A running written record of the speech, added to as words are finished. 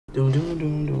Chat!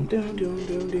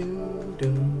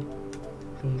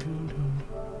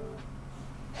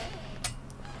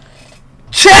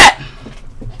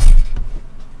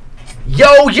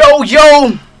 Yo, yo,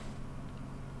 yo!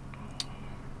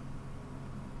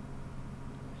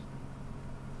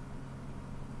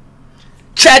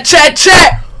 Chat, chat,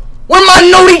 chat! Where my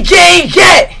Noti gang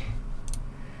at?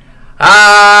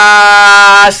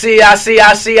 I see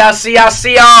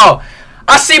y'all.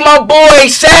 I see my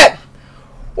boys, chat.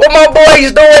 What my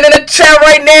boys doing in the chat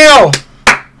right now?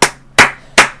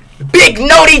 Big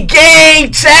Noti gang,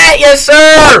 chat, yes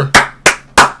sir.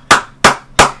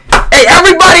 Hey,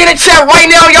 everybody in the chat right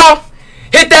now, y'all.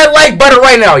 Hit that like button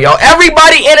right now, y'all.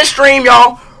 Everybody in the stream,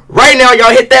 y'all. Right now,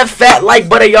 y'all. Hit that fat like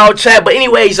button, y'all, chat. But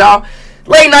anyways, y'all.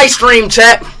 Late night stream,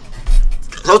 chat.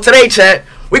 So today, chat,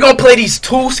 we're gonna play these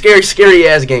two scary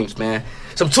ass games, man.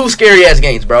 Some two scary ass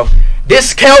games, bro.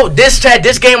 This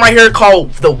game right here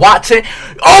called the Wattson.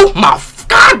 Oh my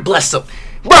God bless him.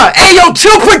 Bruh, hey yo,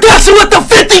 Chill Production with the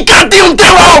 50 goddamn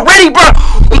dollar already, bruh.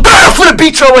 I'm tired for the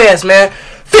beat your ass, man.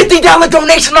 $50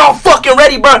 donation all fucking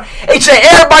ready, bruh. Hey chat,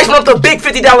 everybody's putting up the big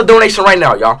 $50 donation right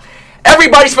now, y'all.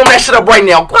 Everybody's putting that shit up right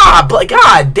now. God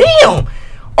damn.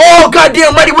 Oh,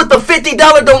 goddamn ready with the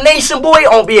 $50 donation, boy.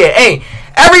 Oh, yeah, hey.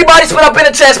 Everybody spin up in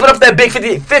the chat, spin up that big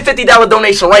 $50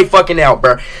 donation right fucking now,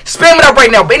 bro. Spam it up right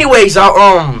now. But anyways, chat,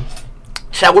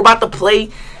 we're about to play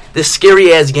this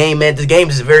scary-ass game, man. This game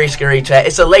is very scary, chat.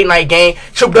 It's a late-night game.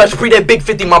 Chill Dutch, pre that big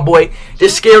 50, my boy.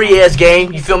 This scary-ass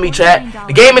game, you feel me, chat?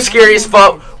 The game is scary as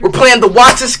fuck. We're playing the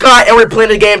Wattson Scott, and we're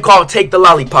playing a game called Take the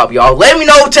Lollipop, y'all. Let me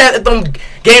know, chat, if them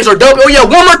games are dope. Oh, yeah,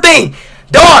 one more thing.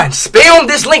 Don, spam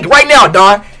this link right now,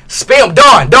 Don. Spam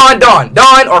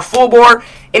Don, or Full Board.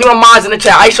 Anyone minds in the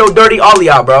chat. I show dirty all of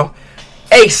y'all, bro.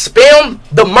 Hey, spam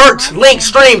the merch link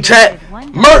stream, chat.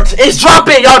 Merch is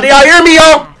dropping, y'all. Do y'all hear me,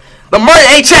 y'all? The merch,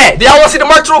 hey, chat. Do y'all want to see the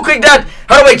merch real quick, Dad?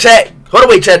 Hold on, wait, chat. Do y'all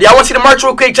want to see the merch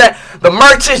real quick, chat? The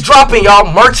merch is dropping, y'all.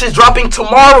 Merch is dropping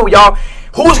tomorrow, y'all.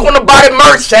 Who's going to buy the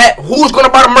merch, chat? Who's going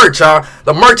to buy the merch, y'all?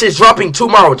 The merch is dropping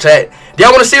tomorrow, chat. Do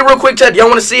y'all want to see it real quick, chat? Do y'all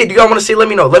want to see it? Do y'all want to see it? Let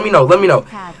me know.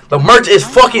 The merch is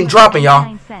fucking dropping,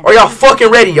 y'all. Are y'all fucking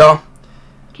ready, y'all?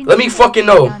 Let me fucking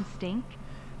know.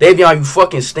 Davion, you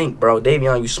fucking stink, bro.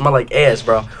 Davion, you smell like ass,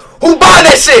 bro. Who buying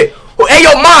that shit? Hey,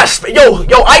 yo, mod,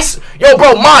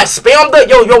 bro, mod, spam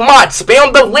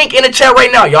the link in the chat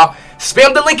right now, y'all.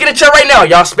 Spam the link in the chat right now,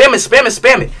 y'all. Spam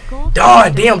it.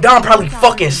 Don probably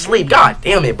fucking sleep. God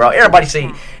damn it, bro. Everybody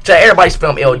say, chat, everybody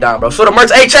spam L Don, bro. So the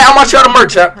merch, hey, chat, I'm gonna share the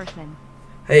merch, chat.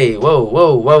 Hey, whoa.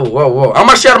 I'm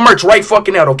gonna share the merch right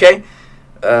fucking out, okay?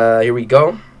 Here we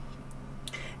go.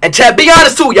 And chat, be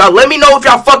honest too, y'all. Let me know if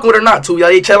y'all fucking with it or not too,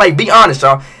 y'all. Hey, chat, like, be honest,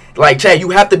 y'all. Like, chat,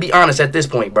 you have to be honest at this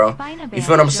point, bro. You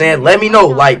feel what I'm saying? Let me know.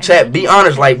 Like, chat, be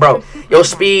honest. Like, bro, your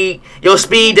speed,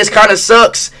 this kind of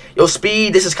sucks. Your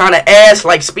speed, this is kind of ass.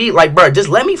 Like, speed, like, bro, just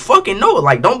let me fucking know.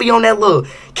 Like, don't be on that little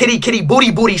kitty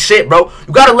booty shit, bro.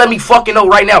 You gotta let me fucking know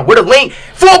right now. Where the link?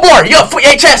 Full board. Yo,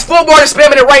 hey, chat, Full board is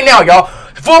spamming it right now, y'all.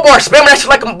 Full bar, spam that shit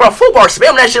like a, bro. Full bar,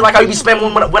 spam that shit like how you be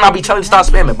spamming when I be telling you to stop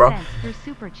spamming, bro.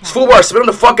 Full bar, spam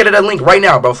the fuck out of that link right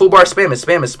now, bro. Full bar, spam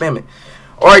it.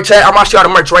 Alright, chat, I'm gonna show y'all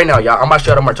the merch right now, y'all. I'm gonna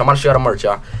show y'all the merch,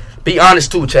 y'all. Be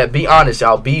honest too, chat. Be honest,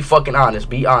 y'all. Be fucking honest.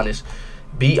 Be honest,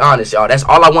 y'all. That's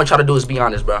all I want y'all to do is be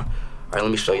honest, bro. Alright, let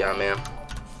me show y'all, man.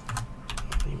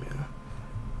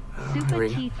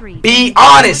 Be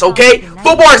honest, okay?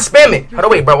 Full bar, spam it. Hold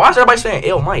on, wait, bro. Why is everybody saying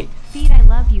L Mike?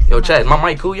 Yo, chat, my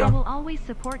mic cool, y'all? I will always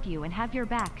support you and have your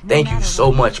back. Thank you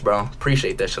so much, bro.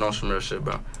 Appreciate that shit on some real shit,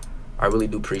 bro. I really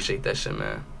do appreciate that shit,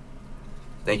 man.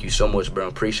 Thank you so much, bro.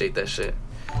 Appreciate that shit.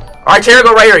 Alright, here we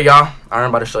go right here, y'all. I'm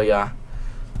about to show y'all.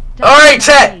 Alright,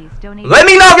 chat. Let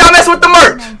me know if y'all mess with the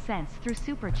merch.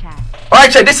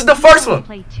 Alright, chat, this is the first one.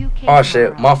 Oh,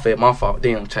 shit. My fault.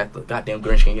 Damn, chat. The goddamn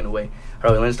Grinch can't get away.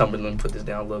 Alright, let me put this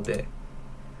down a little bit.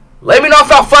 Let me know if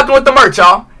y'all fucking with the merch,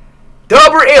 y'all.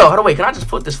 Double L. Hold on, wait. Can I just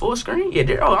put this full screen? Yeah,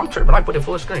 there. Oh, I'm tripping. I put it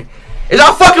full screen. Is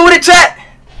y'all fucking with it, chat?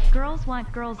 Girls want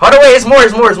girls. Hold on, wait. It's more.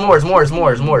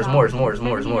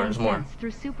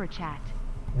 Through super chat.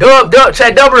 Dub,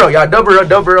 chat. Double L, y'all. Double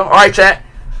L. All right, chat.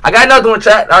 I got another one,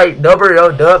 chat. All right, double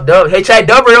L, dub. Hey, chat.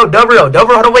 Double L.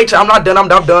 Hold on, wait, chat. I'm not done. I'm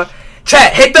done.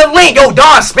 Chat. Hit the link, yo,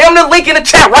 Don. Spam the link in the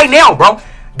chat right now, bro.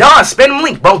 Don, spam the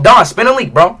link, bro. Don, spam the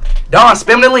link, bro. Don,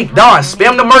 spam the link. Don,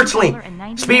 spam the merch link.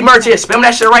 Speed merch, yeah. Spam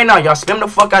that shit right now, y'all. Spam the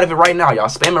fuck out of it right now, y'all.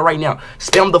 Spam it right now.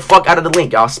 Spam the fuck out of the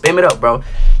link, y'all. Spam it up, bro.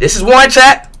 This is one,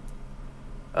 chat.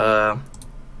 Yup,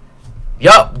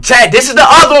 chat. This is the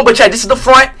other one, but chat, this is the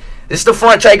front. This is the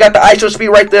front, chat. Got the ISO speed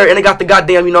right there, and it got the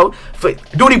goddamn, you know,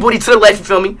 duty booty to the left, you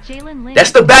feel me?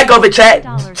 That's the back of it, chat.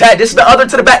 Chat, this is the other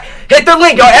to the back. Hit the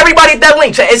link, y'all. Everybody hit that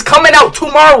link, chat. It's coming out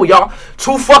tomorrow, y'all.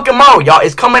 Too fucking tomorrow, y'all.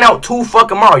 It's coming out too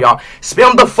fucking tomorrow, y'all.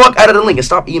 Spam the fuck out of the link and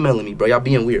stop emailing me, bro. Y'all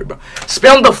being weird, bro.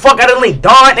 Spam the fuck out of the link.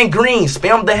 Don and Green,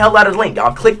 spam the hell out of the link,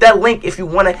 y'all. Click that link if you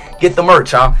want to get the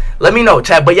merch, y'all. Let me know,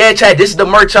 chat. But yeah, chat, this is the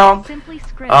merch, y'all.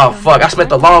 Oh, fuck. I spent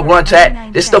the long run,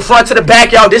 chat. This is the front to the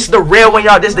back, y'all. This is the red one,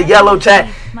 y'all. This is the yellow, chat.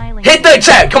 Hit the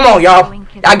chat. Come on, y'all.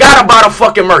 Y'all gotta buy the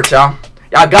fucking merch, y'all.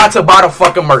 Y'all got to buy the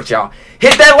fucking merch, y'all.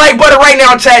 Hit that like button right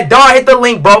now, chat. Don, hit the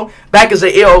link, bro. Back is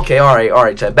the L. Okay,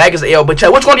 alright, chat. Back is the L. But,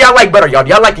 chat, which one do y'all like better, y'all? Do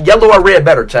y'all like the yellow or red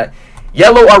better, chat?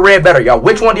 Yellow or red better, y'all?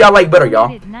 Which one do y'all like better,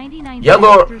 y'all?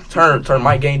 Yellow or... Turn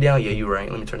my gain down. Yeah, you right.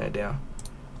 Let me turn that down.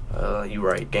 You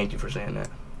right. Thank you for saying that.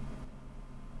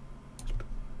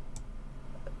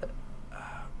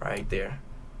 Right there.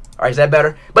 Alright, is that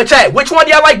better? But chat, which one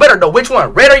do y'all like better though? Which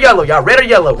one? Red or yellow, y'all? Red or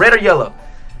yellow? Red or yellow?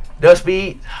 The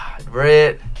speed,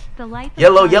 red.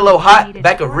 Yellow, hot.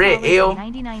 Back of red, L.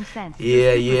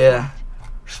 Yeah.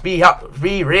 Speed,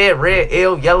 red,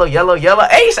 L. Yellow.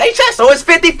 Hey, chat, so it's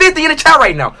 50-50 in the chat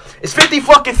right now. It's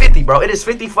 50-50, bro. It is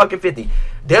 50-50.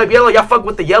 Damn, yellow, y'all fuck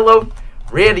with the yellow.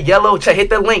 Red, yellow, chat, hit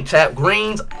that link, chat.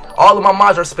 Greens, all of my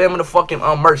mods are spamming the fucking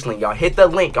merch link, y'all. Hit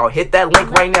that link, y'all. Hit that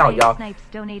link right now, y'all.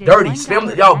 Dirty, spam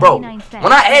the, y'all, bro.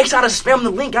 When I ask y'all to spam the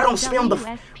link, I don't spam the,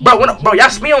 bro, y'all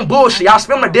spam bullshit. Y'all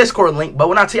spam the Discord link, but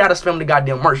when I tell y'all to spam the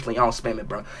goddamn merch link, I don't spam it,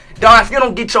 bro. Dog, if you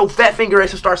don't get your fat finger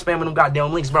ass to start spamming them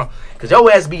goddamn links, bro. Because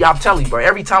your ass be, I'm telling you, bro,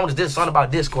 every time it's this something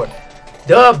about Discord.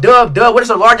 Dub. What is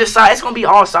the largest size? It's gonna be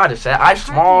all sizes, chat. I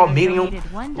small, medium,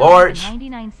 large.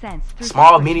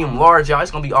 Small, medium, large, y'all.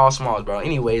 It's gonna be all smalls, bro.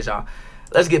 Anyways, y'all.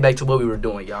 Let's get back to what we were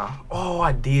doing, y'all. Oh,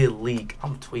 I did leak.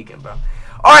 I'm tweaking, bro.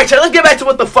 Alright, chat, let's get back to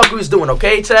what the fuck we was doing,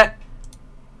 okay, chat?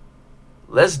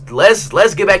 Let's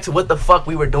get back to what the fuck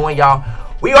we were doing, y'all.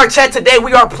 We are, chat, today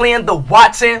we are playing the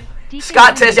Wattson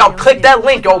Scott test. Y'all click that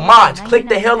link, yo, mods. Click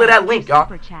the hell of that link,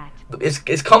 y'all.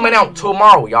 It's coming out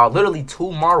tomorrow, y'all. Literally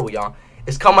tomorrow, y'all.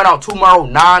 It's coming out tomorrow,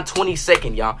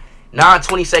 9/22, y'all.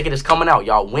 9/22 is coming out,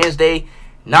 y'all. Wednesday,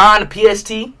 9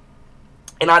 PST.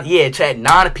 And yeah, chat,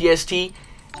 9 PST,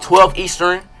 12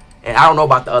 Eastern. And I don't know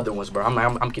about the other ones, bro.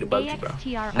 I'm kidding about you, bro.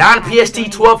 9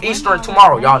 PST, 12 Eastern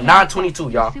tomorrow, y'all.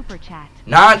 9/22, y'all.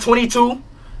 9/22.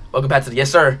 Welcome back to the,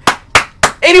 yes, sir.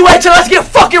 Anyway, chat, let's get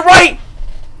fucking right.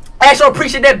 I actually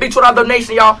appreciate that big $12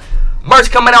 donation, y'all.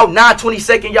 Merch coming out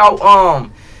 9/22,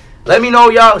 y'all. Let me know,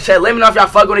 y'all. Chat, let me know if y'all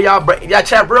fuck with it, y'all. Y'all,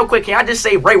 chat, real quick. Can I just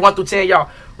say rate 1 through 10, y'all?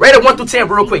 Rate it 1 through 10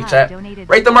 real quick, chat.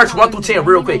 Rate the merch 1 through 10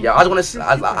 real quick, y'all. I just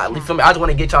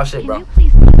want to get y'all shit, bro.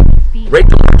 Rate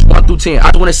the merch 1 through 10. I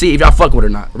just want to see if y'all fuck with it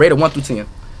or not. Rate it 1 through 10.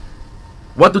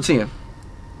 1 through 10.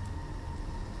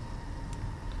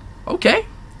 Okay.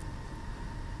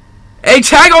 Hey,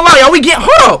 chat, I ain't gonna lie, y'all. We get,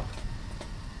 hold up.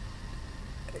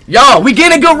 Y'all, we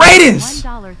getting good ratings.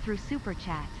 $1 through super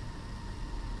chat.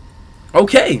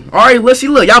 Okay, all right, let's see.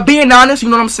 Look, y'all being honest, you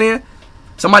know what I'm saying?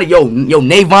 Somebody, yo,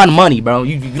 Navon money, bro.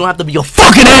 You don't have to be your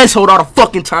fucking asshole all the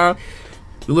fucking time.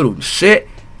 You little shit.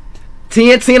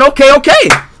 10, okay.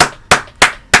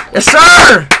 Yes,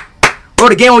 sir. Bro,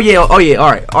 the game, oh yeah, all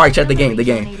right, chat, the game.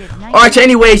 All right, chat,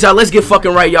 anyways, y'all, let's get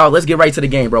fucking right, y'all. Let's get right to the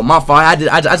game, bro. My fault. I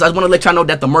just want to let y'all know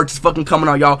that the merch is fucking coming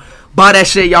out, y'all. Buy that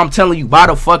shit, y'all. I'm telling you, buy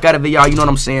the fuck out of it, y'all. You know what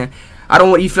I'm saying? I don't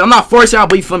want you feel. I'm not forcing y'all,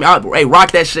 but you feel me? Hey,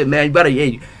 rock that shit, man. You better,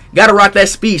 yeah. Gotta rock that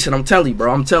speed shit. I'm telling you,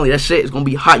 bro. I'm telling you, that shit is gonna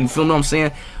be hot. You feel me what I'm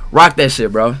saying? Rock that shit,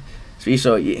 bro.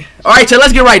 So, yeah. Alright, chat,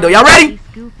 let's get right, though. Y'all ready?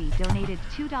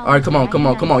 Alright, come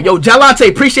on. Yo, Jalante,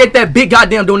 appreciate that big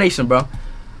goddamn donation, bro.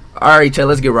 Alright, chat,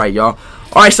 let's get right, y'all.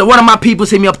 Alright, so one of my peoples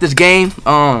hit me up this game.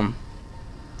 I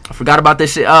forgot about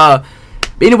this shit. But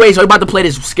anyways, we're about to play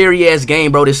this scary ass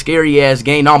game, bro. This scary ass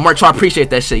game. No, merch, I appreciate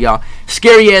that shit, y'all.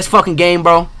 Scary ass fucking game,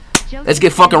 bro. Let's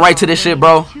get fucking right to this shit,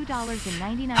 bro.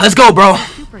 Let's go, bro.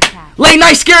 Late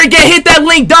night scary game. Hit that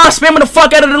link, Don. Spamming the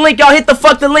fuck out of the link, y'all. Hit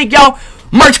the link, y'all.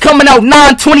 Merch coming out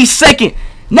 9/22.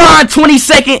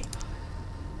 9/22.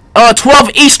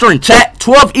 12 Eastern, chat.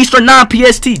 12 Eastern, 9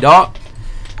 PST, dog.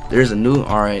 There's a new.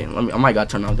 All right, I might gotta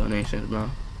turn off donations, bro.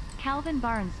 Calvin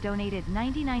Barnes donated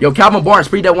 99. Yo, Calvin Barnes,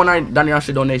 free that $1.99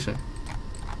 shit donation.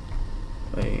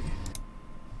 Wait.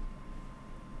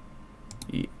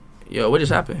 Yo, what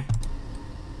just happened?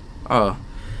 All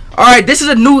right, this is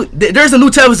a new. There's a new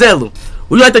Telzelu.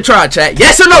 Would you like to try, chat?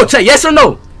 Yes or no, chat? Yes or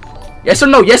no? Yes or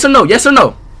no? Yes or no? Yes or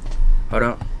no? Hold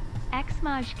on.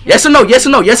 Yes or no? Yes or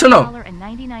no? Yes or no?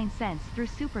 $1.99 through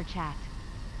super chat.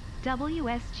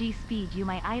 WSG Speed, you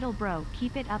my idol, bro.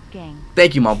 Keep it up, gang.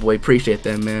 Thank you, my boy. Appreciate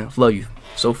that, man. Love you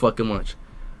so fucking much.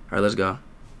 All right, let's go. All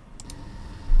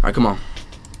right, come on.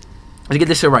 Let's get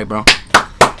this shit right, bro.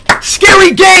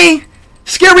 Scary game.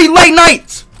 Scary late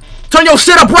nights. Turn your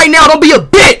shit up right now. Don't be a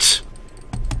bitch.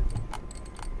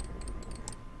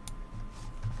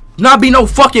 Not be no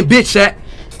fucking bitch, chat.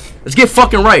 Let's get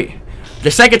fucking right.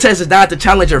 The second test is not to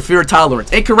challenge your fear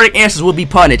tolerance. Incorrect answers will be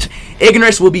punished.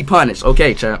 Ignorance will be punished.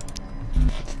 Okay, chat.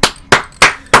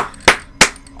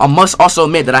 I must also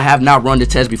admit that I have not run the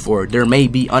test before. There may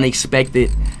be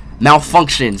unexpected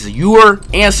malfunctions. Your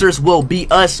answers will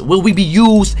be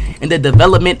used in the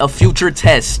development of future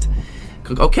tests.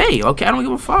 Okay, I don't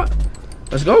give a fuck.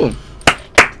 Let's go.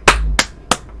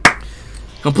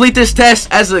 Complete this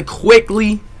test as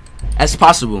quickly as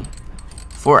possible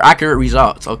for accurate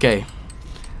results. Okay,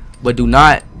 but do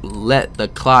not let the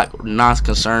clock not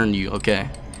concern you. Okay,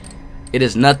 it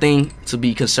is nothing to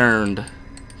be concerned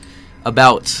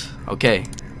about. Okay,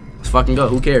 let's fucking go.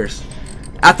 Who cares?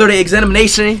 After the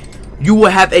examination, you will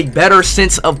have a better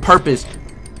sense of purpose,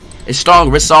 a strong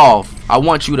resolve. I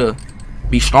want you to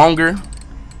be stronger.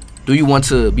 Do you want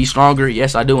to be stronger?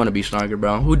 Yes, I do want to be stronger,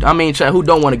 bro. Who don't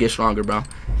want to get stronger, bro?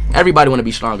 Everybody want to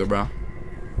be stronger, bro.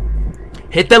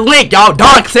 Hit the link, y'all.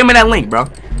 Dog, send me that link, bro.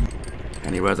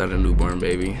 And he runs out of a newborn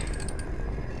baby.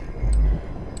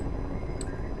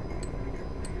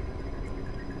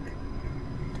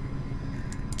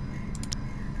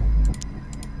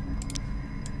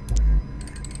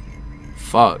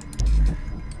 Fuck.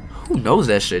 Who knows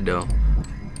that shit though?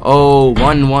 Oh,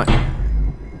 0112.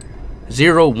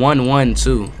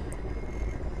 0112.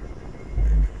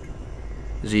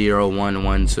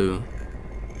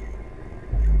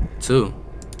 2.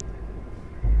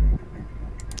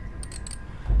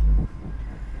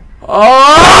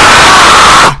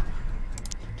 Oh!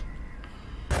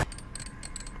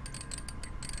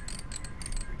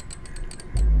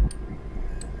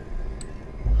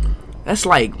 That's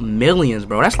like millions,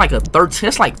 bro. That's like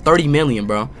that's like 30 million,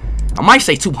 bro. I might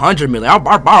say 200 million.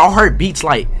 Our heart beats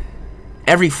like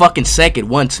every fucking second.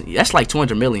 That's like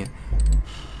 200 million.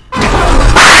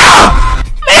 Ah!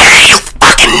 Man, you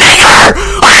fucking nigger!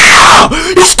 Ah!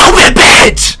 You stupid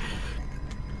bitch!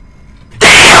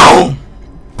 Damn!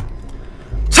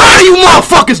 Tired of you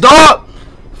motherfuckers, dog!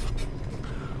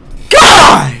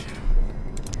 God!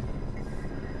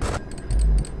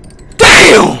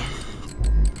 Damn!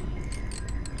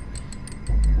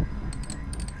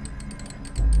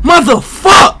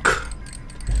 Motherfuck!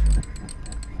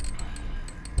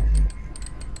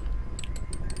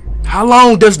 How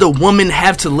long does the woman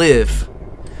have to live?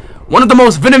 One of the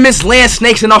most venomous land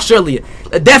snakes in Australia.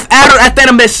 The death adder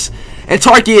Athanamus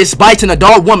antarcticus bites an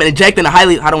adult woman, injecting a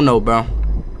highly... I don't know, bro.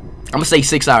 I'm gonna say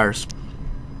 6 hours.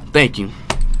 Thank you.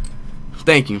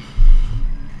 Thank you.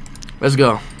 Let's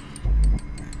go.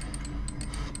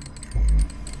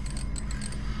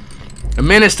 A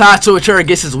man is tied to a chair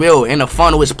against his will, and a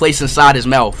funnel is placed inside his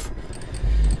mouth.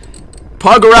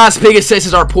 Pulverized pig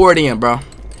senses are poured in, bro.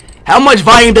 How much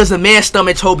volume does a man's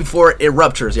stomach hold before it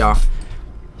ruptures, y'all?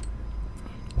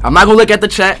 I'm not gonna look at the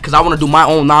chat because I want to do my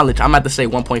own knowledge. I'm about to say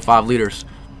 1.5 liters.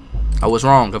 I was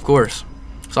wrong, of course.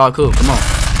 It's all cool. Come on.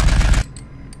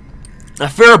 The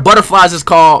fear of butterflies is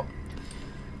called...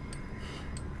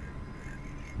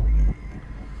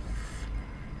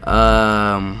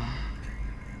 I'm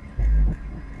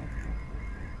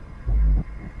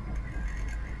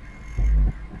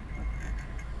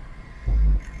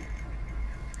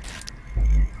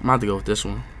about to go with this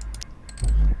one.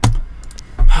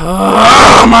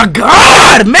 Oh my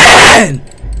god, man!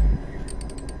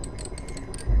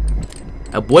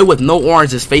 A boy with no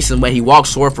orange is facing when he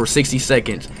walks forward for 60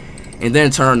 seconds and then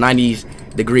turn 90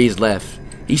 degrees left.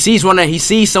 He sees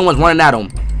someone running at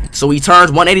him, so he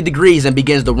turns 180 degrees and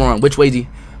begins to run. Which way is he?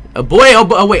 A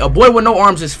boy with no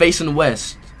arms is facing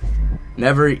west.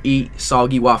 Never eat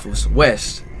soggy waffles.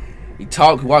 West. He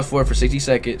walks forward for 60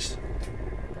 seconds.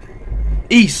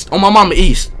 East. On my mama,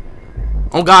 east.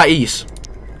 On God, east.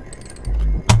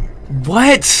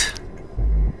 What?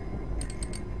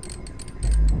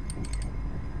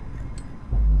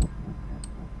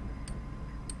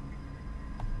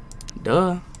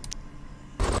 Duh.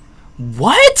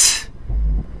 What?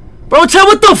 Bro, tell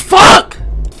what the fuck?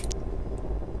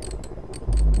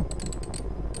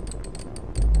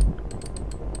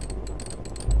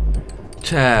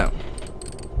 Chat.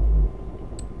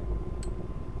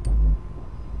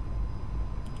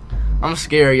 I'm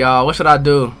scared, y'all. What should I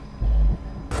do?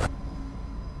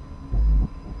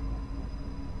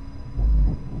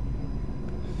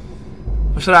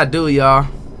 What should I do, y'all?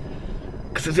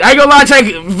 Cause I ain't gonna lie, chat,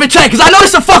 cause I know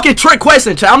it's a fucking trick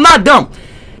question, chat. I'm not dumb.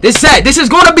 This is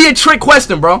gonna be a trick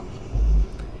question, bro.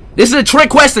 This is a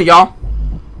trick question, y'all.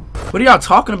 What are y'all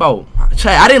talking about?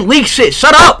 Chat, I didn't leak shit.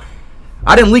 Shut up.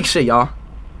 I didn't leak shit, y'all.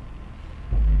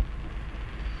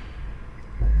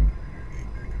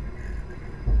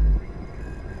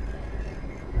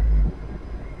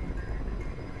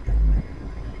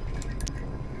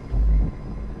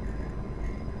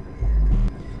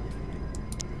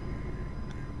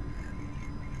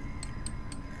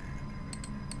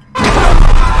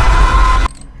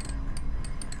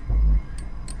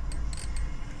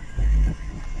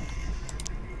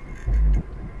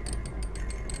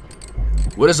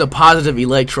 What is a positive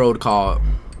electrode called?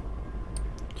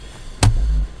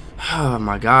 Oh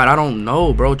my god, I don't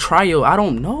know, bro. Trio, I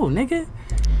don't know, nigga.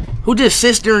 Who just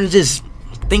sits there and just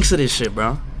thinks of this shit,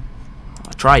 bro?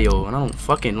 Trio, and I don't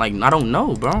fucking, like, I don't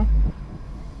know, bro.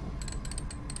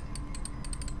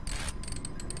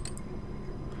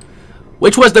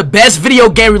 Which was the best video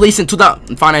game released in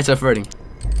 2000? Five Nights at Freddy.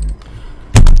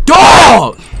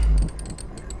 Dog!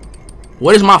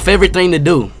 What is my favorite thing to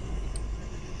do?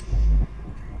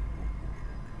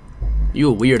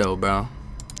 You a weirdo, bro.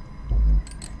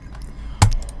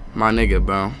 My nigga,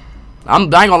 bro. I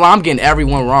ain't gonna lie, I'm getting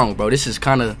everyone wrong, bro. This is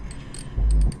kind of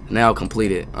now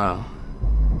completed. Oh.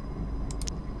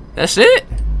 That's it?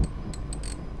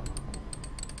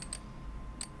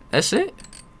 That's it?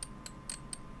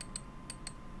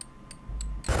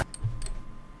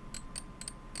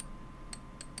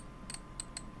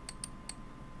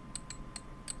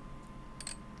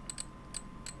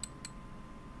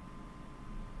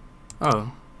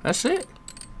 Oh, that's it?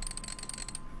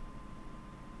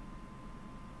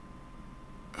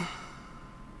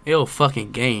 Yo,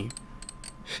 fucking game.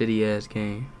 Shitty ass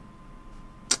game.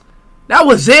 That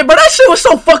was it, bro. That shit was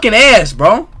so fucking ass,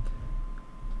 bro.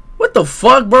 What the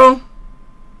fuck, bro?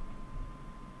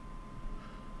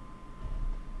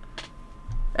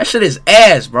 That shit is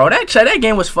ass, bro. That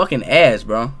game was fucking ass,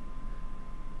 bro.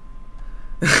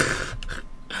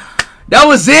 That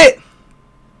was it.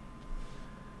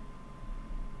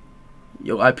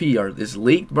 Yo, IP is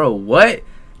leaked, bro. What?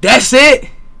 That's it?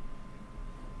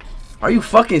 Are you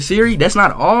fucking serious? That's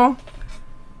not all?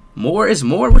 More is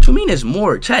more? What you mean is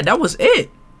more? Chat, that was it.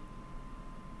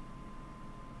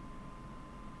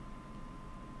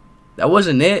 That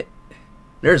wasn't it.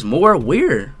 There's more?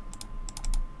 Where?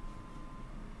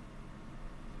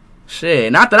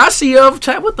 Shit, not that I see of.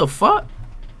 Chat, what the fuck?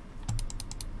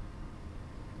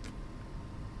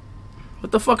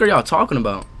 What the fuck are y'all talking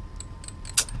about?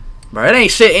 Bro, it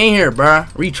ain't shit in here, bro.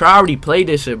 I already played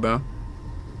this shit, bro.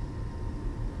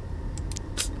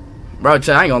 Bro, I ain't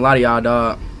gonna lie to y'all,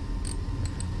 dog.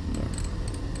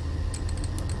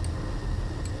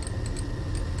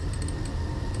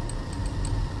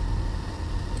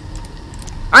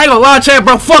 I ain't gonna lie, chat,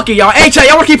 bro. Fuck it, y'all. Hey, chat,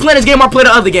 y'all wanna keep playing this game or play the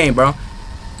other game, bro?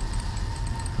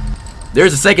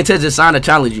 There's a second test designed to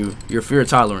challenge you. Your fear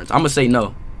tolerance. I'm gonna say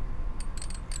no.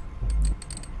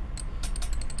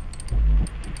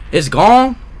 It's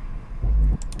gone?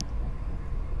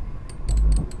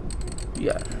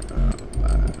 Yeah.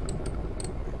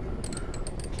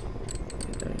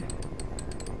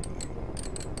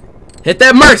 Hit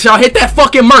that merch, y'all. Hit that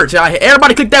fucking merch, y'all.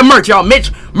 Everybody click that merch, y'all.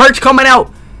 Merch coming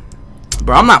out.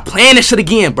 Bro, I'm not playing this shit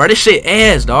again, bro. This shit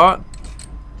ass, dog.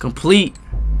 Complete.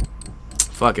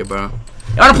 Fuck it, bro.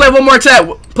 Y'all wanna play one more, chat?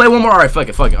 Play one more. Alright, fuck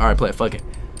it. Alright, play it. Fuck it.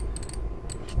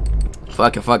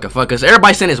 Fuck it.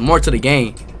 Everybody saying there's more to the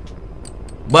game.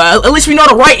 But at least we know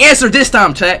the right answer this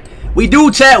time, chat. We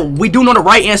do, chat. We do know the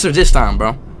right answer this time,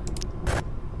 bro.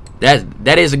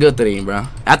 That is a good thing, bro.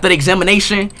 After the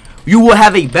examination, you will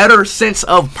have a better sense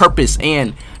of purpose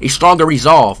and a stronger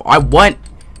resolve.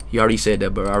 You already said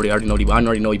that, bro. I already know what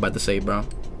you about to say, bro.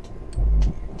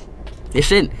 This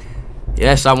shit.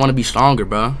 Yes, I want to be stronger,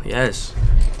 bro. Yes.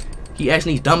 He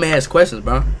asking these dumbass questions,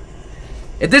 bro.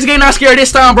 If this game not scary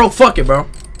this time, bro, fuck it, bro.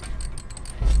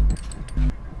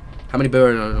 How many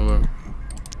barrels?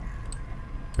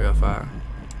 3 or 5.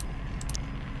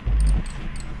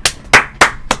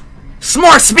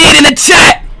 Smart speed in the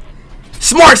chat.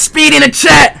 Smart speed in the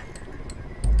chat.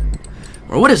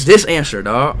 Bro, what is this answer,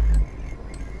 dog?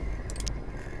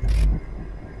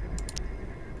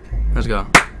 Let's go.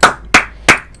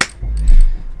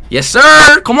 Yes,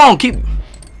 sir. Come on, keep.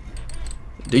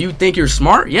 Do you think you're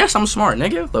smart? Yes, I'm smart,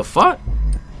 nigga. The fuck?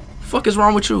 Fuck is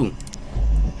wrong with you?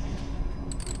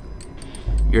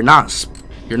 You're not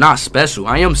special.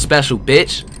 I am special,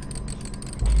 bitch.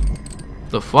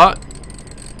 The fuck?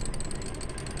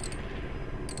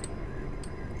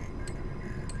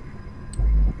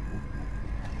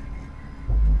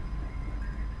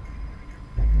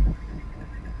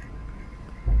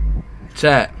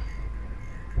 Chat.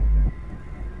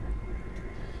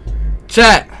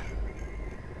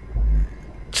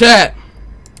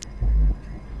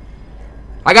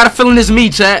 I got a feeling it's me,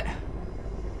 chat.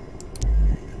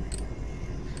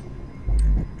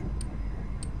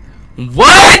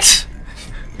 What?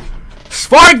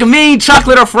 Spark, mean,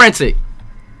 chocolate, or frantic?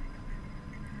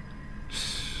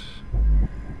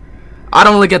 I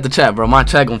don't look at the chat, bro. My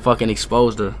chat gonna fucking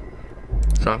expose the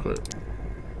chocolate.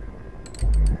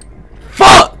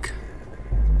 Fuck!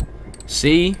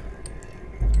 See?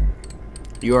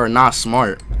 You are not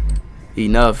smart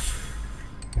enough.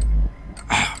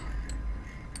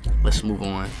 Let's move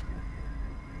on.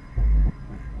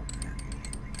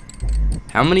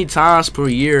 How many times per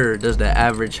year does the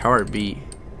average heart beat?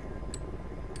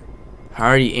 I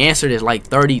already answered it, like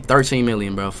 13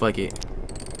 million, bro. Fuck it.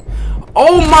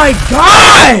 Oh my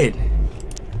god!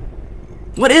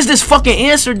 What is this fucking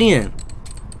answer then?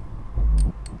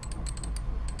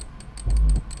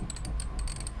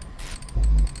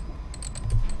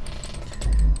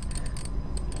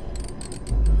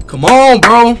 Come on,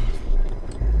 bro.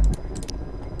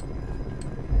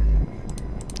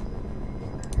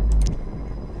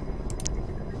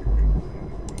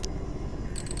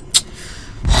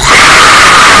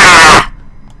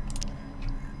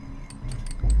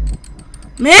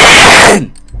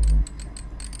 Man!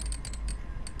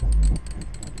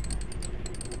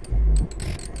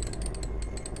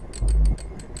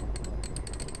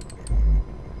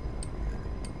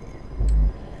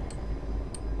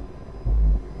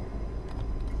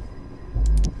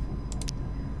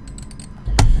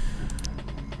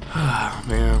 Ah,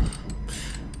 man.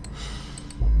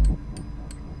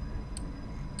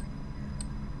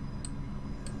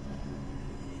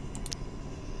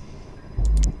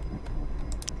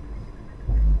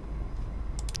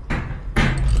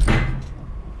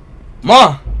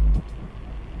 Ma!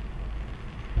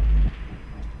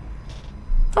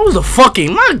 That was a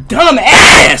fucking, my dumb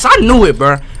ass! I knew it,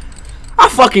 bro. I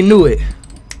fucking knew it.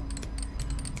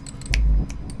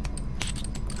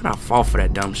 I gotta fall for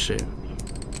that dumb shit.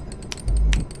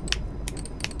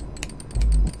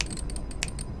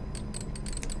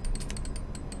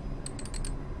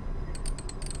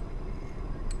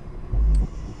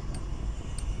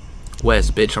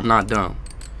 West, bitch, I'm not dumb.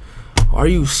 Are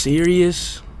you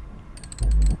serious?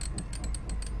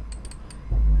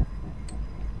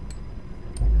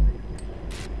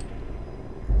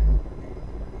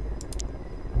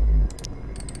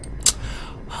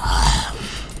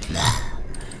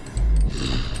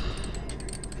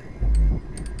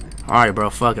 Alright, bro,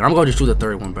 fuck it. I'm gonna just do the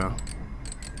third one, bro.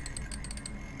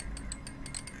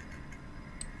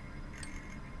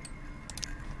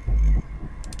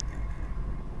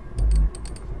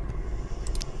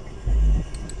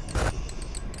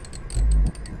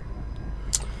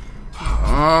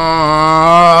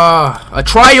 A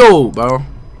trial, bro.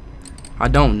 I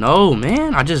don't know,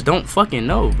 man. I just don't fucking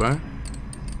know, bro.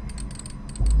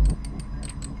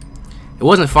 It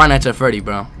wasn't Finance at Freddy,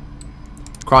 bro.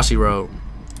 Crossy Road.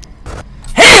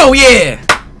 Hell yeah!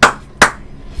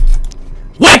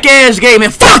 Whack ass game,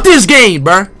 and fuck this game,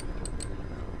 bro.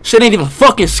 Shit ain't even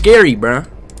fucking scary, bro.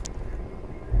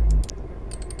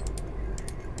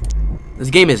 This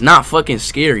game is not fucking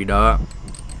scary, dog.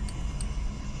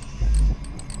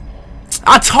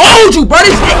 I told you, bro.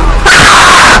 This game.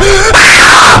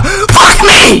 Fuck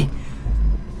me!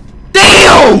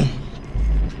 Damn!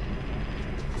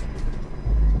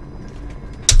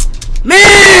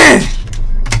 Man!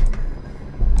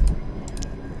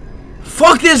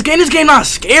 Fuck this game. This game not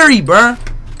scary, bro.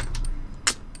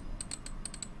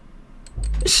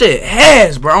 This shit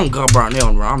has, bro. I'm God, bro.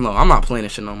 No, bro. I'm not playing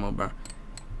this shit no more, bro.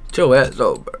 Chill ass,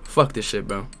 though, bro. Fuck this shit,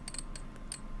 bro.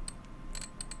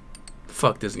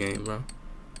 Fuck this game, bro.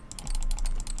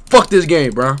 Fuck this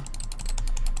game, bro.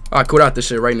 Alright, quit out this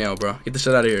shit right now, bro. Get this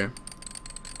shit out of here.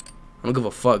 I don't give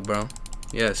a fuck, bro.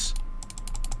 Yes.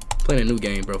 Playing a new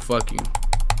game, bro. Fuck you.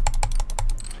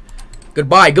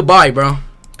 Goodbye, goodbye, bro.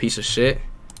 Piece of shit.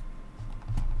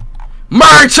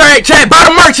 Merch, chat, buy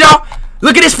the merch, y'all.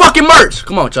 Look at this fucking merch.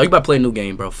 Come on, y'all. You better play a new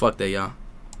game, bro. Fuck that, y'all.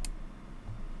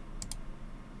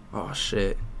 Oh,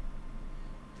 shit.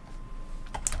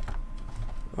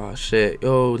 Oh, shit.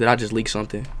 Yo, did I just leak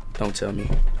something? Don't tell me.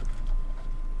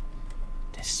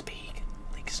 Just speak.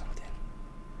 Leak something.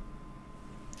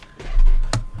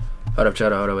 Hold up,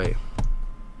 chat. Hold up, wait.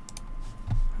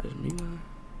 That's me, man.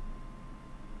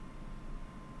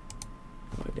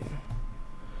 Wait there.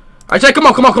 Alright, chat. Come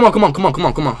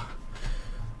on.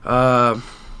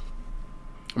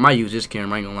 I might use this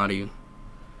camera. I ain't gonna lie to you.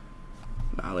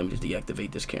 Nah, let me just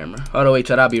deactivate this camera. Hold on, wait,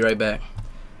 chat. I'll be right back.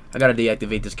 I gotta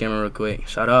deactivate this camera real quick.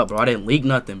 Shut up, bro. I didn't leak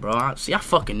nothing, bro. I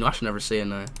fucking knew. I should never say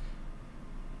nothing.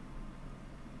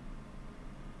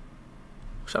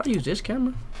 Should I use this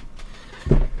camera?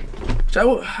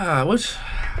 Which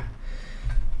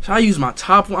should I use my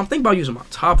top one? I'm thinking about using my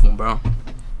top one, bro.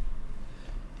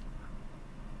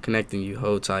 Connecting you,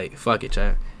 hold tight. Fuck it,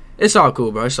 chat. It's all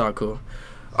cool, bro. It's all cool.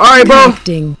 All right, bro.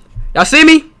 Y'all see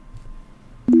me?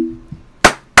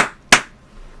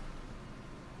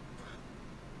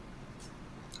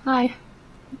 Hi.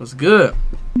 What's good?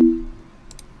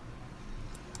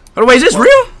 By the way, is this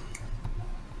real?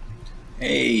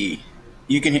 Hey,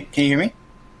 can you hear me?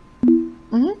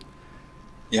 Mhm.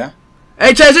 Yeah.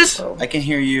 Hey, Chazes. I can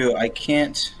hear you. I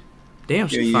can't Damn,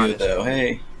 hear she's you fine. though.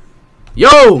 Hey.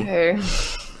 Yo, Hey.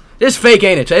 it's fake,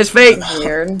 ain't it? Chat? It's fake.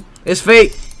 Weird. It's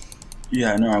fake.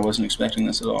 Yeah, no, I wasn't expecting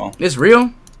this at all. It's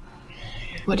real.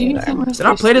 What do you think we're Did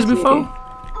I play this before?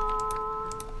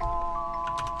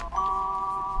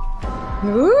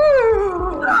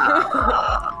 Ooh.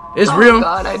 It's Oh real.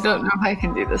 God, I don't know if I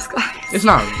can do this, guys. It's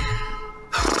not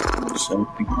real. So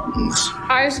begins.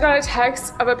 I just got a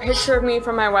text of a picture of me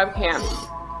from my webcam.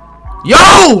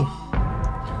 Yo!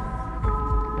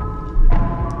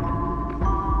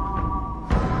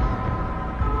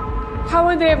 How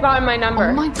would they have gotten my number?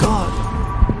 Oh my God.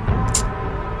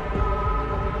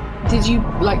 Did you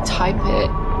like type it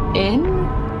in?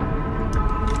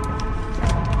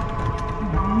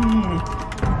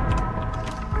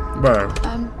 Bro.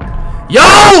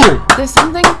 Yo! There's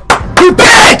something. You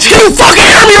bitch! Can you fucking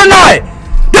hear me or not?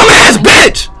 Dumbass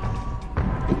bitch!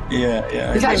 Yeah,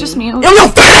 yeah. Is that just me? Yo, your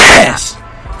fat ass!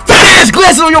 Fat ass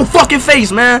glasses on your fucking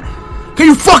face, man! Can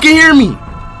you fucking hear me?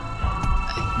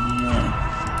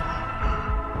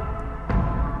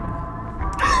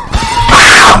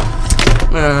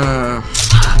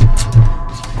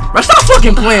 Bro, stop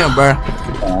fucking playing, bro.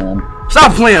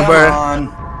 Stop playing, bro.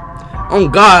 Oh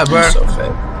God, bro. So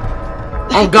fake.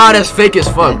 Oh God, that's fake as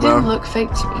fuck, It didn't bro. look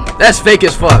fake to me. That's fake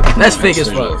as fuck. That's fake as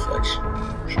Visual fuck. effects.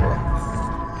 Sure.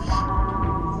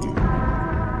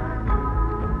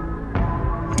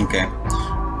 Okay.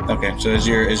 Okay. So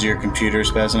is your computer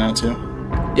spazzing out too?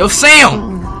 Yo,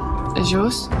 Sam. Is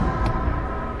yours?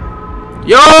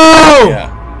 Yo. Yeah.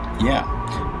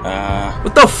 Yeah.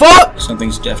 What the fuck?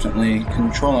 Something's definitely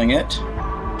controlling it.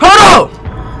 Hold up.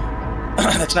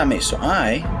 That's not me. So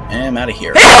I am out of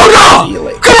here. Hell no! See you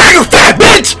later. Come here, you fat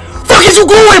bitch! Fuck is you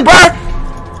going,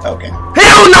 bro? Okay.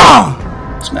 Hell no!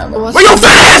 It's not letting. Where your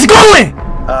fat ass going?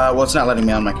 Well, it's not letting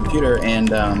me on my computer,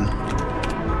 and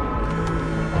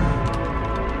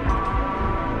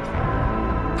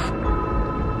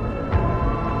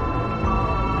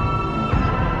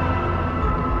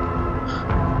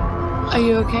Are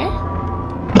you okay?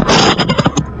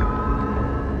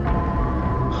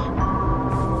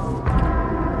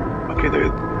 Okay,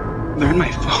 they're in my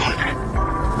phone.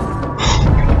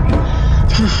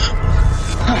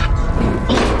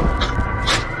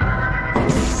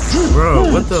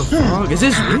 Bro, what the fuck? Is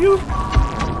this real?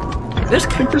 This I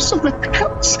think there's something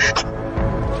else.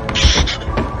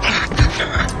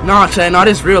 Nah, Chad, nah,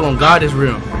 this real. On God, it's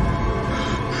real.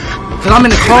 Cause I'm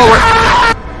in the car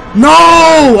right.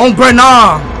 No! On bro,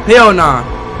 nah. Hell nah.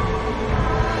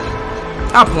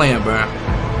 Stop playing, bro.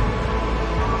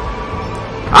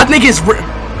 I think it's real.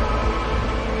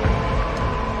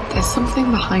 There's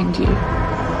something behind you.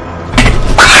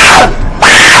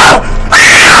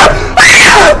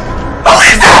 Who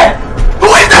is that? Who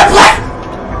is that black?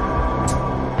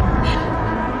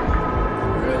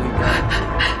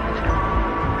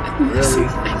 Really?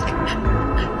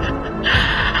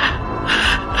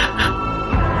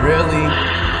 Really?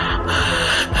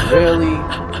 Really?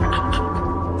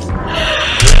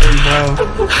 Really, bro?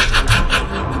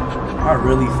 I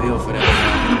really feel for that,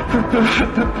 man.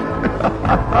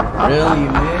 Really,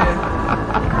 man?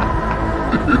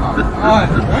 Oh, God,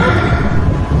 bro.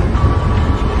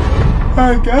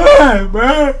 My God,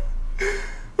 bro.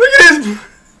 Look at this.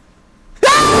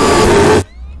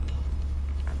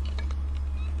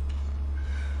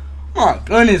 My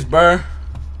goodness, bro.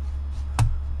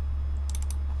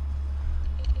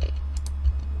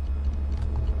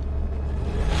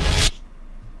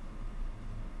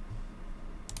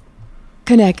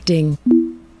 Connecting.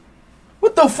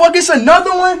 What the fuck? It's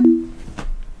another one?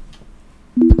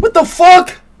 What the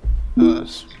fuck?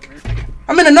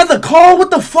 I'm in another call?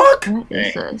 What the fuck? What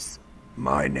is this?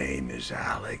 My name is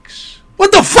Alex.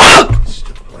 What the fuck? It's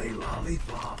to play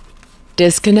lollipop.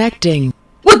 Disconnecting.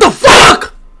 What the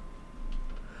fuck?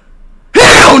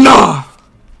 Hell no!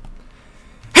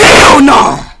 Hell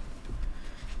no!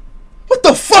 What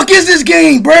the fuck is this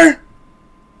game, bruh?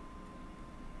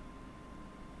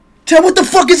 Tell what the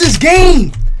fuck is this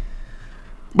game?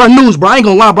 Bro, news, bro. I ain't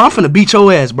gonna lie, bro. I'm finna beat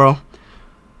your ass, bro.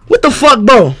 What the fuck,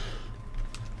 bro?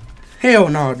 Hell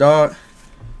no, dog.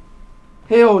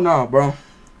 Hell no, bro.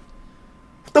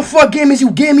 What the fuck game is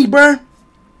you give me, bruh?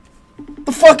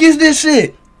 The fuck is this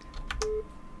shit?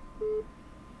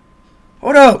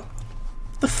 Hold up.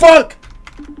 The fuck?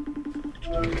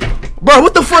 Bro,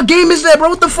 what the fuck game is that, bro?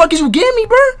 What the fuck is you giving me,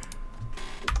 bro?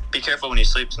 Be careful when you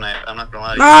sleep tonight. I'm not gonna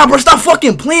lie to you. Nah, bro, stop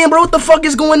fucking playing, bro. What the fuck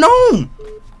is going on?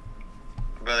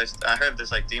 Bro, I heard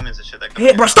there's like demons and shit that come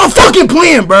Hey, bro, stop fucking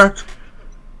playing, bro.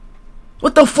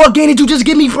 What the fuck game did you just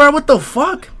give me, bro? What the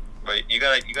fuck? But you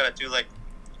gotta do like,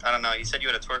 I don't know. You said you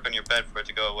had to twerk on your bed for it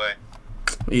to go away.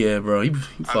 Yeah, bro, you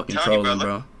fucking telling trolling, you,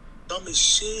 bro. Dumb as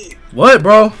shit. What,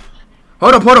 bro?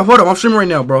 Hold up. I'm streaming right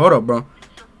now, bro. Hold up, bro.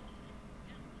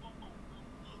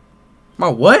 My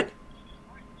what?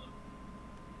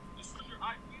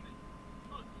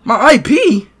 My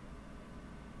IP?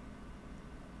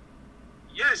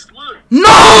 Yes, look.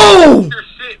 No! Your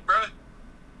shit, bro.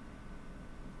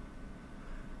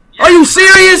 Are you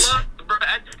serious? Bro,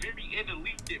 at the very end,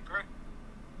 delete it, bro.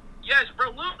 Yes, bro,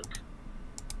 look.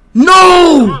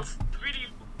 No! Video,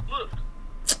 look.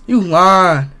 You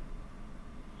lying.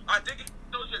 I think it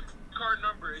knows your card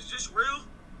number. Is this real?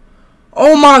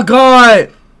 Oh my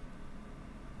god.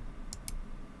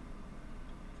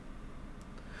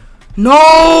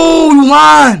 No, you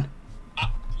lying.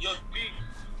 Yo, B.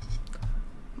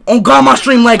 Oh god, my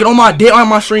stream lagging. On my dick,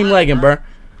 my stream lagging, bro.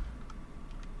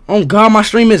 Oh god, my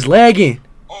stream is lagging.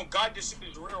 Oh God, this shit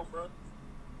is real, bro.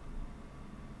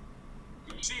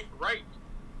 You see it right?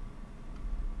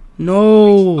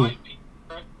 No. IP,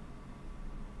 bro.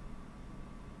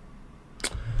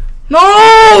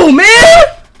 No, man.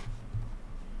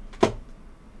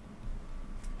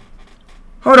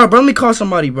 Hold up, bro. Let me call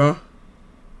somebody, bro.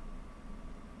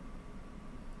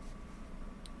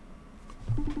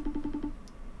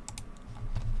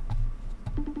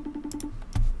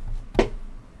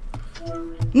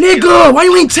 Nigga, why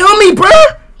you ain't tell me, bro?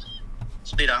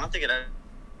 Speed, I don't think it.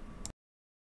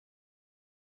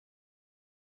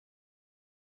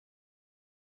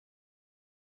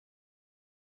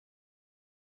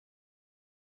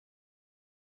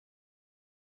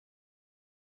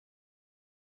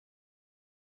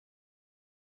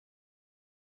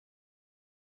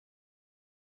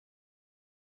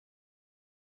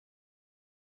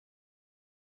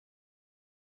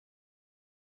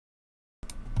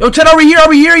 Yo, chat over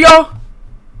here, y'all.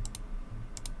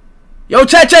 Yo,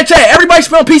 chat. Everybody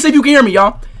spell pizza if you can hear me,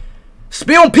 y'all.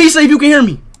 Spell pizza if you can hear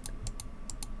me.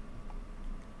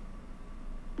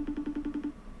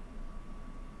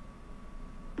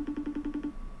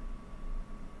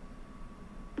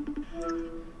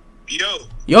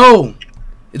 Yo,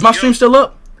 is my stream still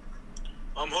up?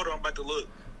 Hold on, I'm about to look.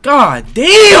 God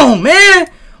damn, man.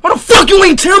 Why the fuck you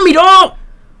ain't tell me, dog?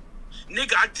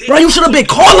 Nigga, I did. Bro, you should have been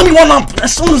calling me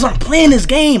as soon as I'm playing this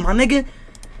game, my nigga.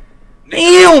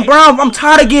 Damn, bro. I'm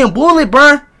tired of getting bullied,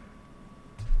 bro.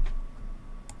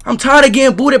 I'm tired of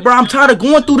getting booted, bro. I'm tired of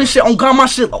going through this shit. On God, my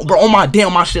shit, bro. On my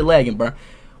damn, my shit lagging, bro.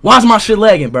 Why's my shit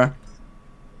lagging, bro?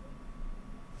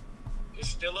 It's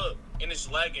still up and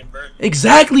it's lagging, bro.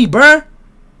 Exactly, bro.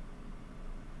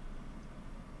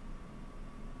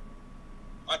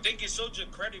 I think it showed your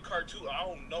credit card too. I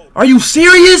don't know. Are you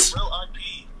serious? Real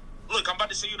IP. Look, I'm about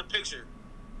to send you the picture.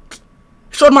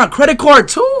 Showed my credit card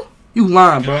too? You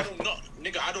lying, bro. I don't know.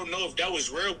 Nigga, I don't know if that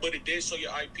was real, but it did show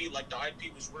your IP, like the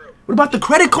IP was real. What about the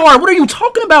credit card? What are you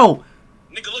talking about?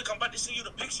 Nigga, look, I'm about to send you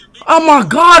the picture, bitch. Oh my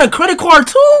god, a credit card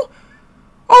too?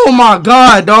 Oh my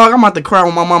god, dog. I'm about to cry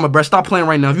with my mama, bro. Stop playing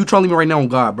right now. If you trolling me right now, on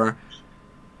God, bro. Are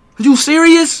you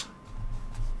serious?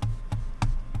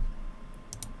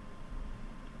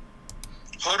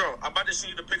 Hold on, I'm about to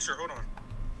send you the picture. Hold on.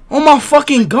 Oh my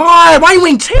fucking god. Why you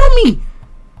ain't tell me?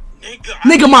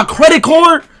 Nigga, my credit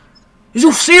card? Is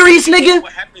you serious, nigga?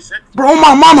 Bro, oh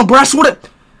my mama, bro. I swear to...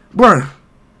 Bro.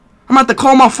 I'm about to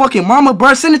call my fucking mama,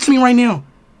 bro. Send it to me right now.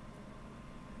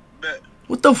 Bet.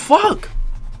 What the fuck?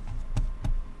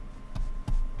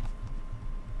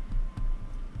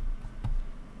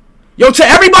 Yo, to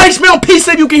everybody smell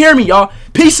pizza if you can hear me, y'all.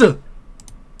 Pizza.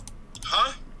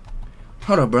 Huh?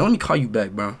 Hold up, bro. Let me call you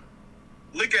back, bro.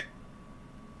 Look at...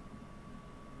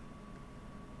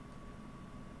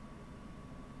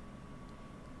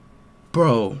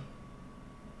 Bro.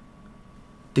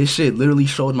 This shit literally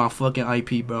showed my fucking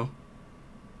IP, bro.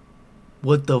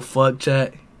 What the fuck,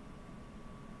 chat?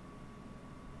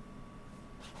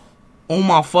 Oh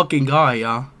my fucking god,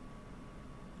 y'all.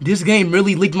 This game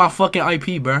really leaked my fucking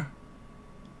IP, bro.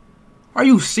 Are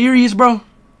you serious, bro?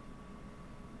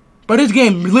 Bro, this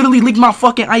game literally leaked my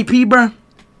fucking IP, bro.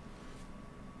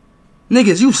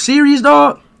 Niggas, you serious,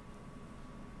 dog?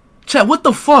 Chat, what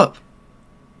the fuck?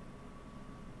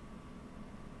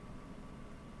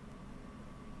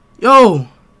 Yo.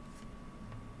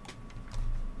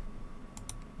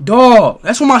 Dog,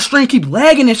 that's why my stream keep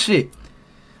lagging and shit.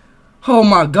 Oh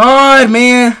my god,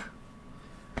 man.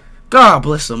 God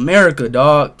bless America,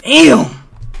 dog. Damn.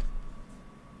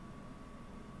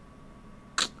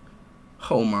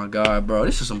 Oh my god, bro.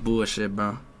 This is some bullshit,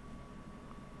 bro.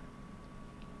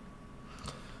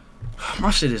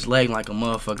 My shit is lagging like a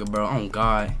motherfucker, bro. Oh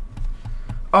god.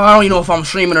 Oh, I don't even know if I'm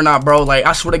streaming or not, bro. Like,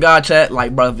 I swear to God, chat.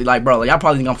 Like, bro, y'all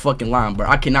probably think I'm fucking lying, bro.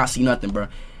 I cannot see nothing, bro.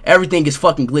 Everything is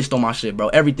fucking glitched on my shit, bro.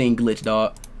 Everything glitched,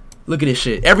 dog. Look at this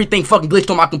shit. Everything fucking glitched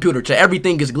on my computer, chat.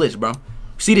 Everything is glitched, bro.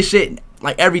 See this shit?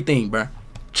 Like, everything, bro.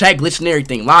 Chat glitched and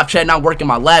everything. Live chat not working.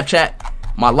 My live chat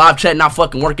not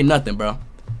fucking working nothing, bro.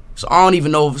 So, I don't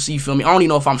even know if, you feel me? I don't even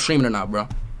know if I'm streaming or not, bro.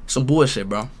 Some bullshit,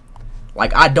 bro.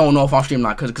 Like, I don't know if I'm streaming or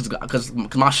not, cause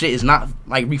my shit is not,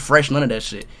 like, refreshed, none of that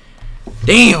shit.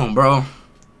 Damn, bro.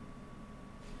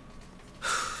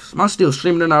 Am I still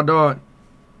streaming or not, dog?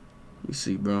 Let me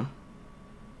see, bro.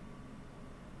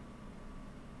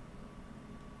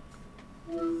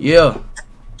 Yeah.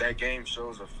 That game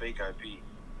shows a fake IP.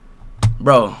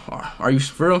 Bro, are you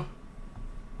for real?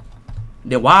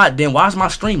 Then why's my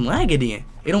stream lagging then?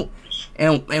 It don't,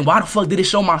 and why the fuck did it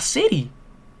show my city?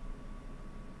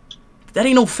 That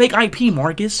ain't no fake IP,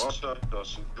 Marcus.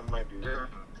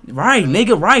 Right,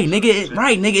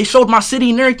 nigga. It showed my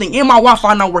city and everything, and my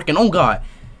Wi-Fi not working. Oh God,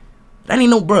 that ain't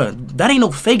no, bruh. That ain't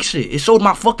no fake shit. It showed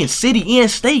my fucking city and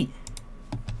state.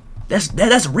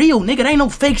 That's real, nigga. That ain't no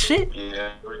fake shit.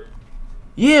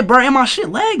 Yeah, bro. And my shit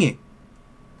lagging.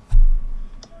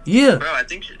 Yeah. Bro, I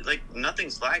think like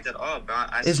nothing's lagged at all, bro.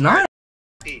 It's not.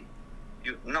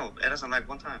 No, it doesn't lag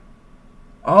one time.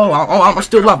 Oh, I'm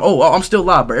still live. Oh, I'm still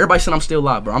live, bro. Everybody said I'm still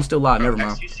live, bro. I'm still live. Never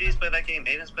mind. XQC's play that game.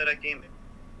 Aiden's play that game.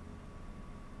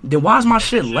 Then why's my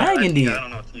shit lagging then? I don't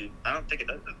know. I don't think it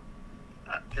does.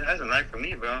 It hasn't lagged for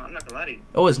me, bro. I'm not gonna lie to you.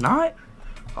 Oh, it's not?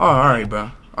 Oh, alright,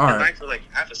 bro. Alright. It lagged for like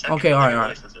half a second. Okay,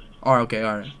 alright. Alright, okay,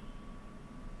 alright.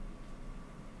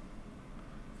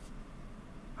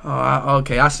 Oh,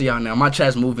 okay, I see y'all now. My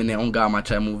chat's moving now. Oh, God, my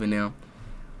chat moving now.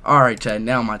 Alright, chat.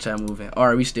 Now my chat moving.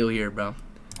 Alright, we still here, bro.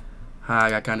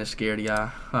 I got kind of scared, y'all.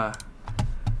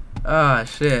 Ah,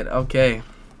 shit. Okay.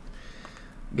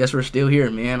 Guess we're still here,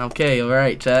 man. Okay,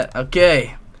 alright, chat.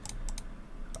 Okay.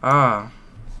 I'll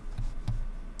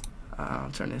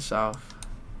turn this off.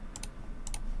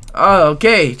 Oh,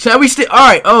 okay. Chat, we still...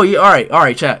 Alright. Oh, yeah,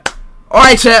 alright, chat.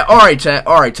 Alright,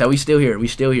 chat. We still here. We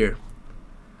still here.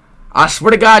 I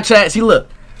swear to God, chat. See, look.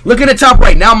 Look at the top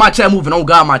right now. My chat moving. Oh,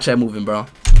 God, my chat moving, bro.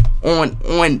 On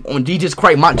DJ's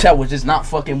Crate, my chat was just not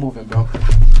fucking moving, bro.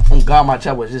 Oh, God, my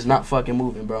chat was just not fucking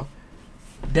moving, bro.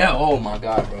 Oh, my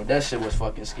God, bro. That shit was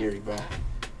fucking scary, bro.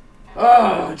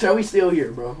 Oh, chat, we still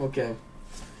here, bro. Okay.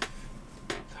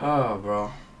 Oh,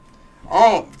 bro.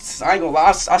 I ain't gonna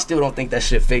lie. I still don't think that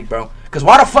shit fake, bro. Cause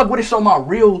why the fuck would it show my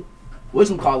real... What's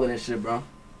them calling that shit, bro?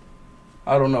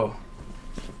 I don't know.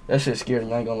 That shit scared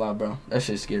me. I ain't gonna lie, bro. That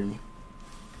shit scared me.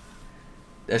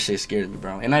 That shit scared me,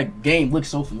 bro. And that game looks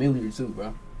so familiar, too,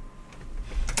 bro.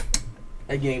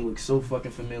 That game looks so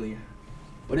fucking familiar.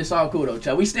 But it's all cool, though,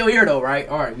 chat. We still here, though, right?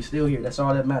 Alright, we still here. That's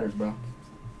all that matters, bro.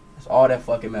 That's all that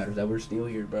fucking matters, that we're still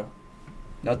here, bro.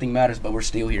 Nothing matters, but we're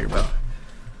still here, bro.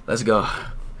 Let's go.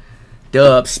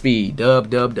 Dub speed.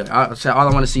 Dub. All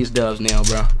I want to see is dubs now,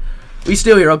 bro. We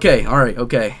still here. Okay. Alright,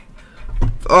 okay.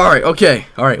 Alright, okay.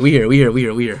 Alright, we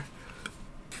here.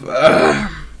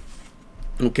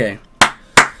 Okay.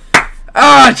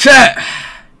 Ah, chat.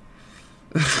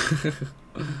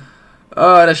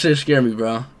 Oh, that shit scared me,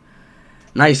 bro.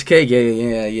 Nice cake.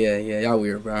 Yeah. Y'all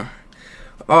weird, bro.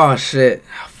 Oh, shit.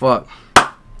 Fuck.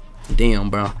 Damn,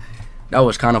 bro. That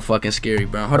was kind of fucking scary,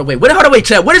 bro. Hold on, wait,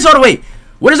 chat. What is up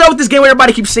with this game where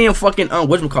everybody keeps saying fucking,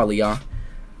 whatchamacallit,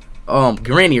 y'all?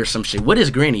 Granny or some shit. What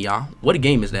is Granny, y'all? What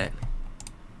game is that?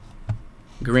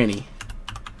 Granny.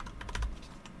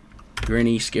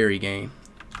 Granny scary game.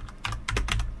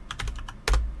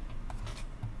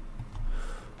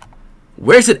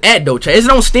 Where's it at, though, chat? Is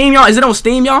it on Steam,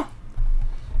 y'all?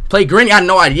 Play Granny? I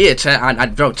know idea,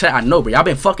 chat. Bro, chat, I know, bro. Y'all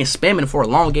been fucking spamming for a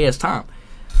long ass time.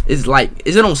 It's like,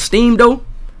 is it on Steam, though?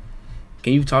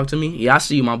 Can you talk to me? Yeah, I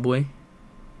see you, my boy.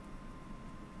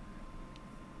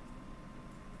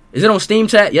 Is it on Steam,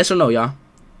 chat? Yes or no, y'all?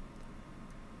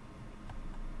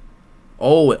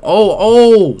 Oh,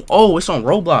 it's on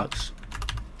Roblox.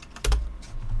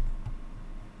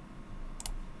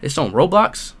 It's on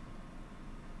Roblox?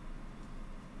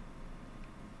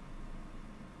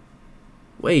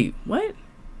 Wait, what?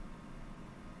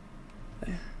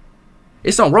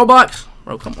 It's on Roblox?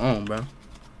 Bro, come on, bro.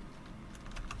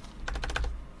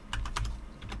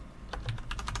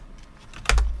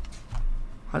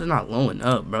 Why is it not blowing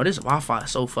up, bro? This Wi-Fi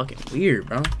is so fucking weird,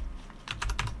 bro.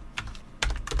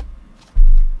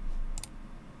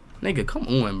 Nigga, come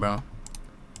on, bro.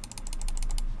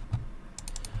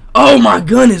 Oh my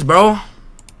goodness, bro.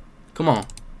 Come on.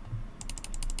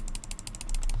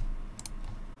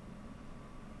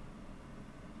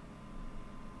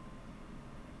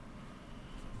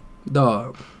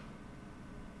 Dog.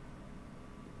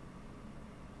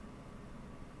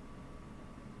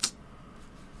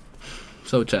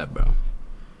 So chat, bro.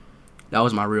 That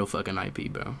was my real fucking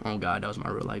IP, bro. Oh God, that was my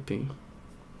real IP.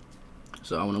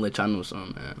 So I want to let y'all know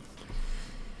something, man.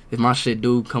 If my shit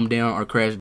do come down or crash